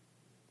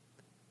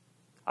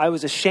 I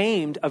was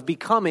ashamed of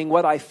becoming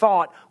what I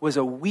thought was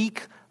a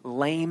weak,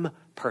 lame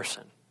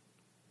person.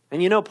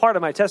 And you know, part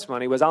of my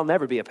testimony was I'll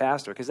never be a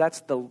pastor because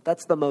that's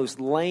the most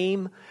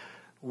lame,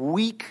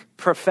 weak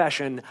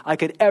profession I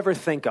could ever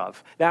think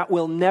of. That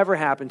will never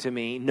happen to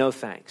me. No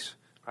thanks.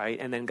 Right?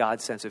 And then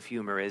God's sense of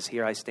humor is,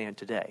 here I stand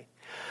today.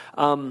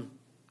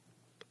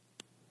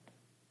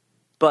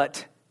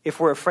 But if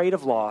we're afraid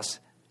of loss,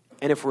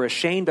 and if we're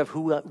ashamed of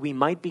who we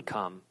might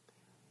become,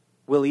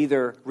 we'll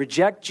either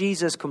reject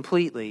Jesus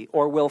completely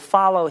or we'll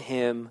follow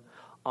him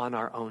on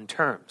our own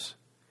terms,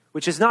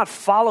 which is not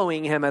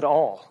following him at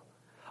all,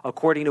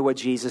 according to what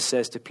Jesus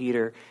says to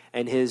Peter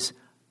and his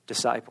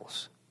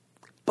disciples.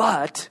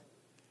 But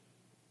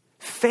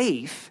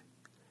faith,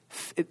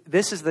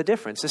 this is the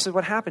difference. This is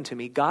what happened to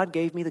me. God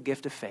gave me the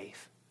gift of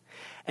faith.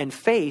 And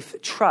faith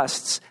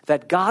trusts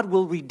that God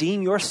will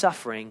redeem your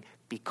suffering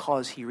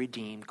because he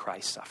redeemed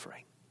Christ's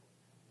suffering.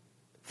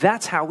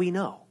 That's how we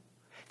know.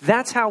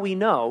 That's how we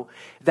know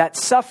that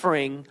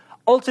suffering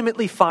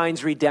ultimately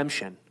finds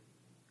redemption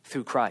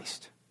through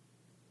Christ,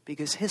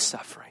 because his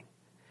suffering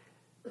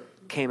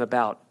came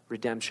about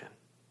redemption.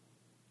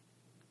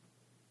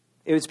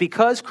 It was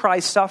because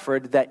Christ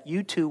suffered that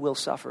you too will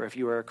suffer if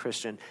you are a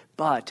Christian,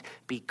 but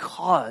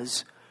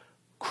because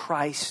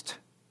Christ's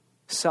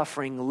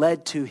suffering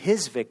led to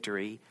his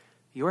victory,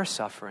 your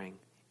suffering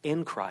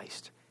in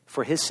Christ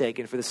for his sake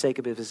and for the sake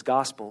of his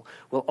gospel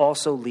will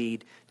also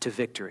lead to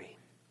victory.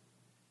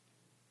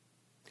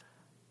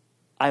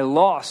 I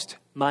lost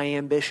my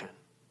ambition.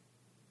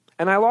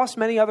 And I lost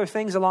many other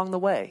things along the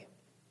way.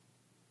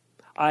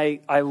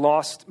 I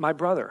lost my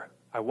brother.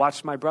 I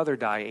watched my brother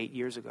die 8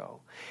 years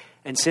ago.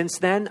 And since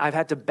then, I've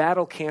had to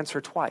battle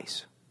cancer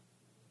twice.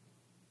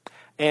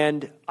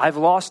 And I've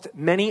lost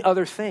many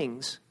other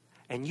things,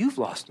 and you've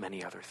lost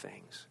many other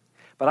things.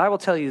 But I will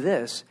tell you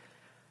this,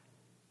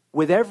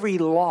 with every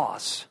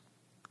loss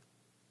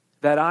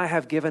that I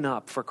have given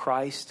up for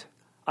Christ,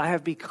 I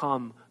have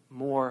become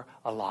more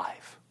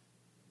alive.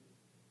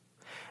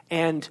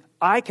 And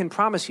I can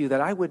promise you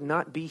that I would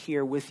not be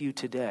here with you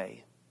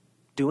today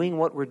doing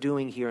what we're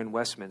doing here in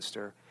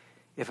Westminster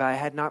if I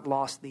had not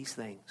lost these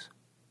things.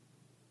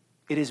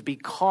 It is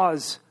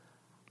because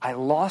I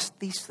lost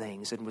these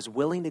things and was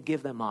willing to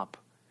give them up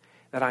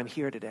that I'm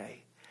here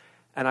today.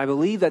 And I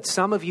believe that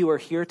some of you are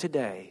here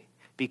today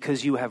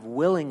because you have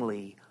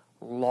willingly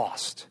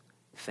lost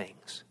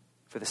things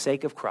for the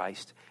sake of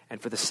Christ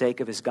and for the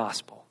sake of his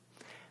gospel.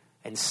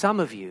 And some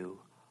of you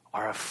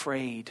are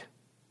afraid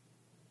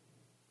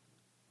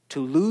to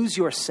lose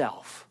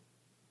yourself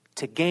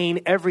to gain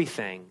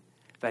everything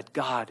that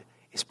God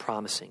is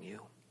promising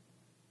you.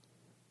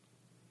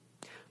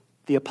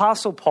 The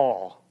Apostle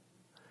Paul,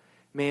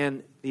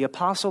 the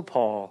Apostle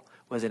Paul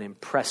was an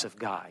impressive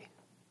guy.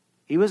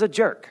 He was a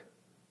jerk,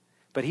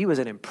 but he was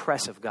an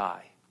impressive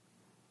guy.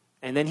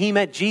 And then he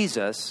met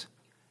Jesus,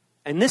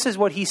 and this is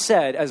what he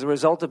said as a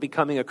result of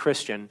becoming a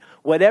Christian.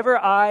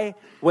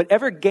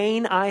 Whatever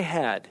gain I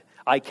had,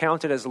 I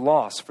counted as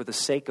loss for the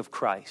sake of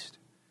Christ.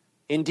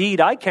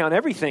 Indeed, I count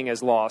everything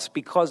as loss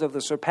because of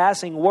the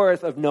surpassing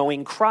worth of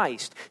knowing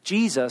Christ,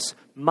 Jesus,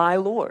 my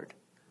Lord.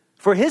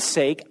 For his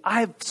sake,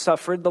 I have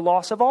suffered the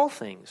loss of all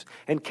things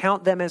and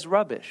count them as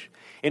rubbish,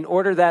 in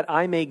order that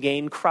I may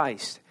gain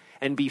Christ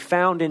and be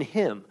found in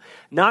him,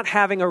 not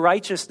having a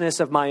righteousness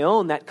of my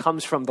own that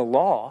comes from the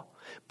law,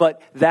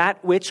 but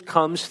that which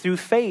comes through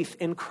faith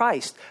in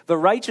Christ, the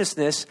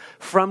righteousness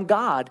from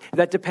God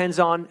that depends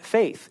on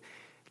faith.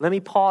 Let me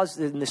pause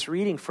in this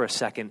reading for a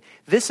second.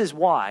 This is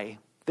why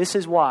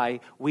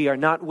we are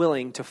not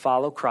willing to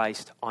follow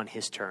Christ on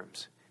his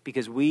terms.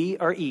 Because we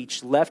are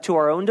each left to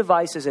our own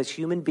devices as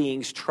human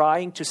beings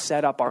trying to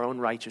set up our own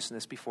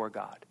righteousness before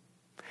God.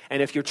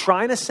 And if you're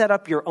trying to set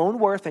up your own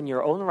worth and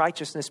your own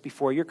righteousness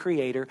before your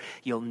Creator,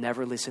 you'll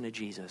never listen to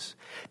Jesus.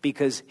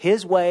 Because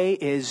his way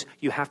is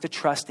you have to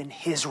trust in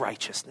his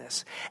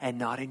righteousness and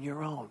not in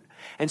your own.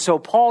 And so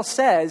Paul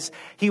says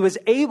he was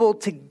able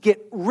to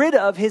get rid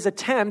of his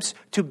attempts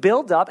to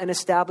build up and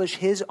establish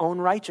his own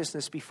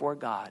righteousness before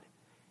God.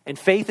 And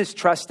faith is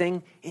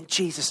trusting in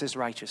Jesus'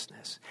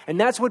 righteousness.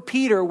 And that's what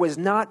Peter was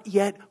not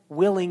yet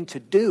willing to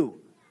do.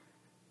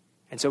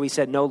 And so he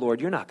said, no, Lord,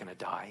 you're not going to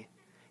die.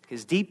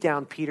 Because deep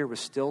down, Peter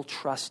was still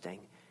trusting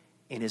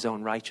in his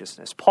own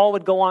righteousness. Paul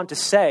would go on to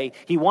say,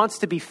 he wants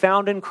to be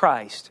found in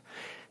Christ,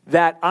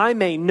 that I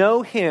may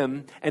know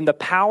him and the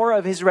power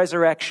of his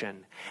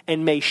resurrection,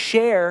 and may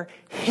share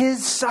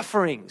his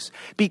sufferings,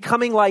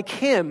 becoming like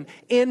him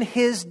in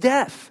his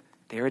death.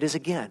 There it is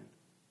again.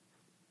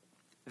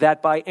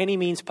 That by any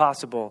means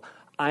possible,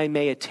 I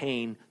may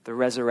attain the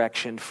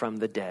resurrection from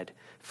the dead.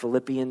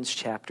 Philippians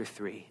chapter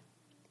 3.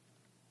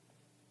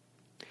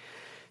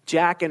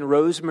 Jack and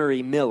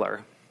Rosemary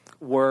Miller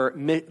were,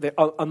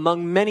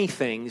 among many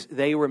things,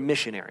 they were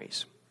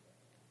missionaries.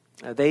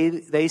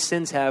 They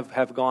since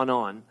have gone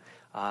on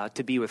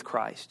to be with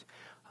Christ.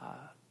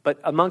 But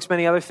amongst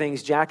many other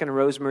things, Jack and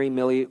Rosemary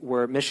Miller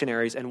were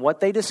missionaries, and what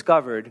they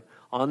discovered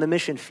on the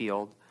mission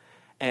field,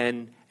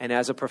 and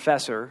as a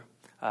professor,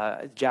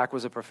 Jack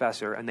was a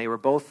professor, and they were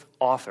both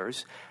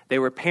authors. They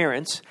were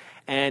parents,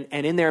 and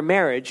in their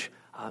marriage,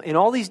 in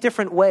all these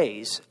different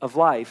ways of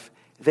life,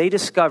 they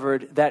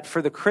discovered that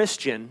for the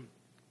Christian,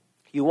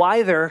 you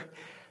either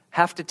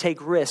have to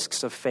take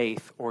risks of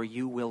faith or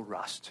you will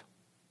rust.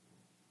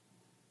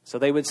 So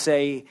they would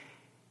say,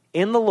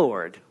 in the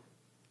Lord,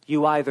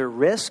 you either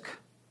risk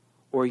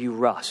or you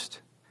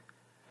rust.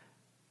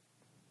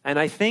 And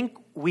I think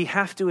we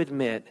have to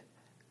admit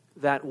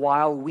that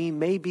while we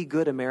may be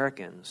good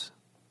Americans,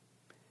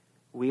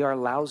 we are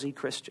lousy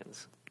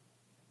Christians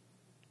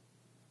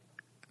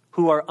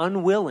who are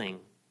unwilling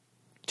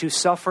to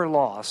suffer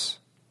loss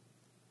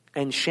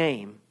and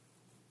shame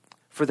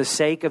for the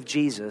sake of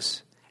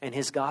Jesus and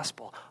his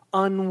gospel.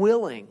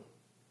 Unwilling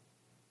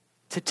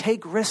to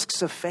take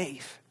risks of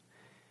faith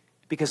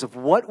because of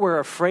what we're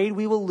afraid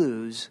we will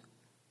lose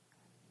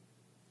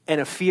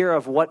and a fear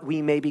of what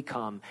we may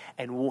become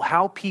and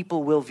how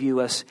people will view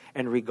us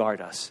and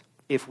regard us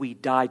if we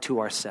die to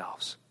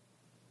ourselves.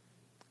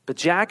 But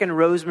Jack and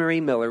Rosemary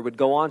Miller would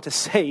go on to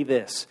say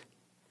this: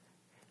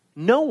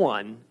 no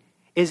one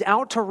is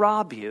out to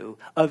rob you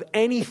of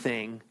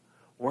anything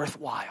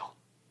worthwhile.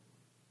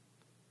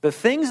 The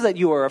things that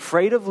you are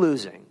afraid of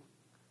losing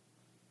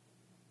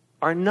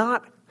are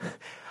not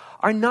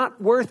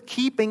worth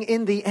keeping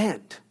in the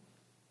end.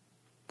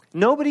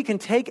 Nobody can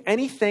take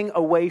anything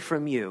away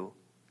from you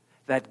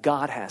that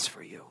God has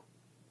for you.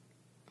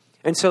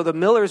 And so the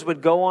Millers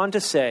would go on to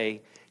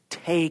say,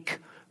 take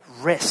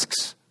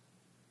risks.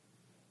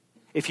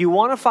 If you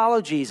want to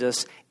follow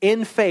Jesus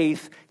in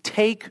faith,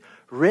 take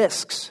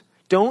risks.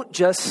 Don't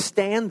just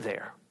stand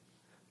there.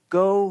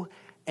 Go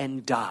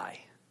and die.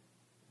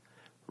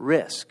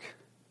 Risk,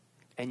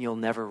 and you'll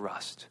never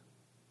rust.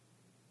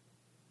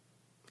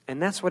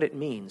 And that's what it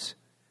means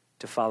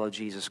to follow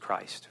Jesus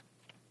Christ.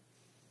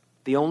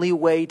 The only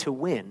way to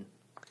win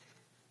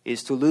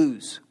is to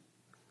lose.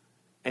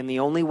 And the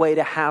only way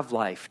to have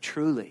life,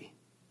 truly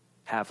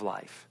have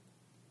life,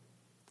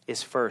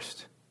 is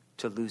first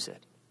to lose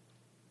it.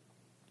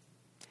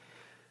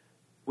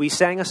 We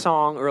sang a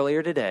song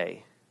earlier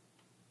today,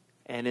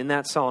 and in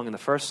that song, in the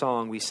first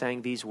song, we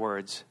sang these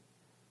words: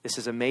 "This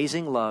is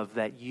amazing love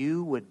that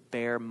you would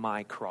bear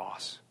my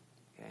cross."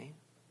 Okay?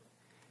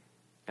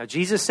 Now,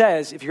 Jesus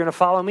says, if you're going to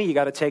follow me, you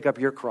got to take up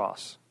your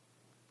cross.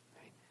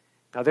 Okay?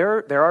 Now,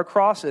 there are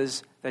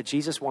crosses that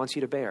Jesus wants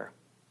you to bear.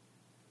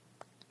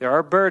 There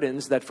are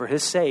burdens that for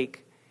his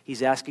sake,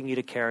 he's asking you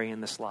to carry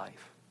in this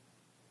life.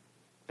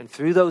 And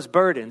through those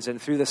burdens and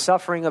through the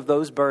suffering of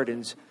those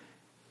burdens,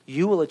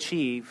 you will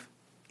achieve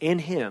in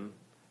him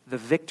the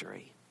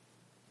victory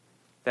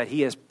that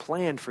he has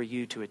planned for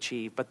you to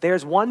achieve. But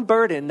there's one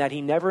burden that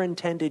he never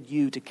intended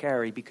you to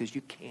carry because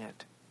you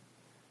can't.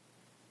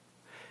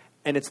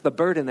 And it's the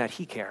burden that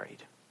he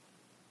carried.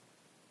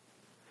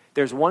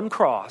 There's one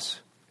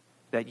cross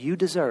that you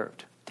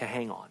deserved to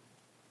hang on.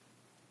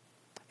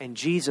 And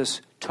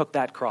Jesus took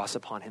that cross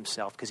upon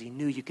himself because he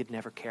knew you could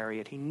never carry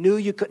it. He knew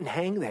you couldn't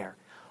hang there,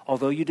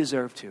 although you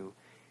deserved to.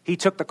 He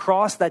took the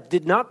cross that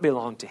did not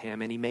belong to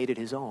him and he made it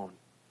his own.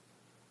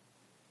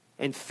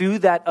 And through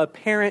that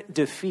apparent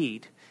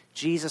defeat,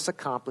 Jesus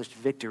accomplished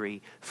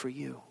victory for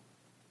you.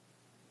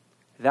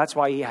 That's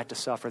why he had to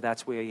suffer.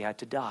 That's why he had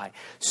to die.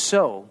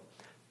 So,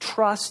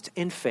 trust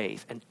in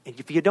faith. And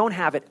if you don't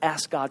have it,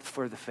 ask God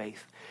for the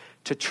faith.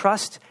 To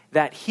trust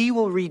that he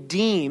will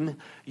redeem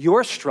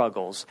your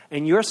struggles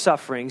and your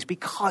sufferings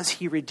because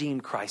he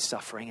redeemed Christ's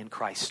suffering and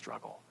Christ's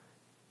struggle.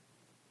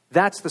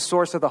 That's the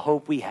source of the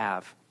hope we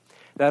have.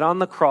 That on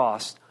the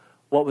cross,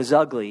 what was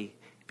ugly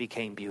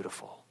became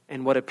beautiful.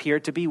 And what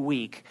appeared to be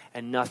weak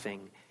and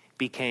nothing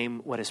became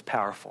what is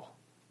powerful.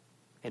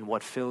 And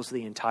what fills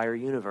the entire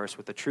universe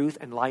with the truth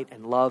and light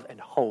and love and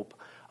hope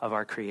of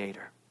our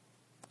Creator.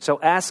 So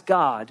ask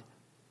God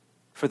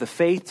for the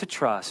faith to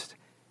trust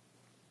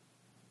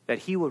that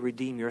he will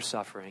redeem your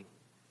suffering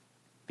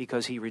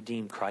because he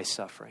redeemed Christ's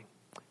suffering.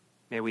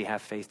 May we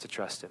have faith to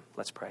trust him.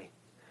 Let's pray.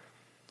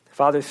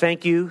 Father,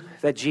 thank you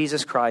that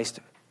Jesus Christ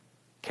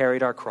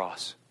carried our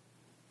cross,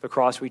 the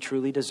cross we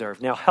truly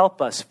deserve. Now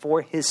help us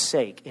for his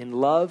sake, in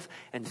love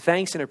and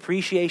thanks and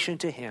appreciation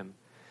to him,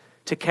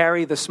 to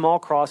carry the small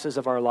crosses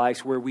of our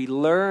lives where we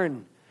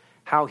learn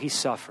how he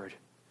suffered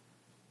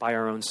by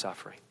our own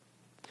suffering,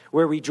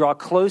 where we draw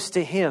close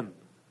to him,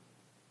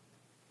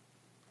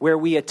 where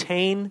we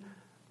attain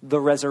the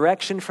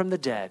resurrection from the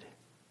dead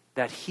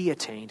that he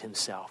attained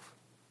himself.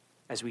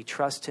 as we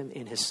trust him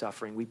in his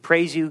suffering. We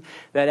praise you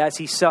that as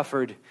he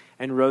suffered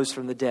and rose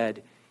from the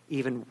dead,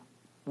 even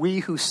we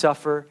who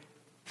suffer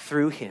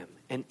through him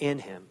and in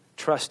him,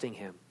 trusting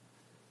him,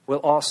 will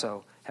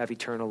also have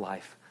eternal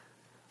life.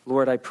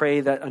 Lord, I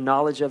pray that a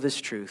knowledge of this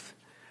truth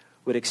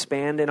would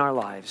expand in our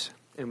lives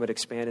and would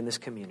expand in this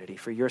community.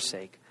 For your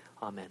sake,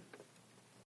 amen.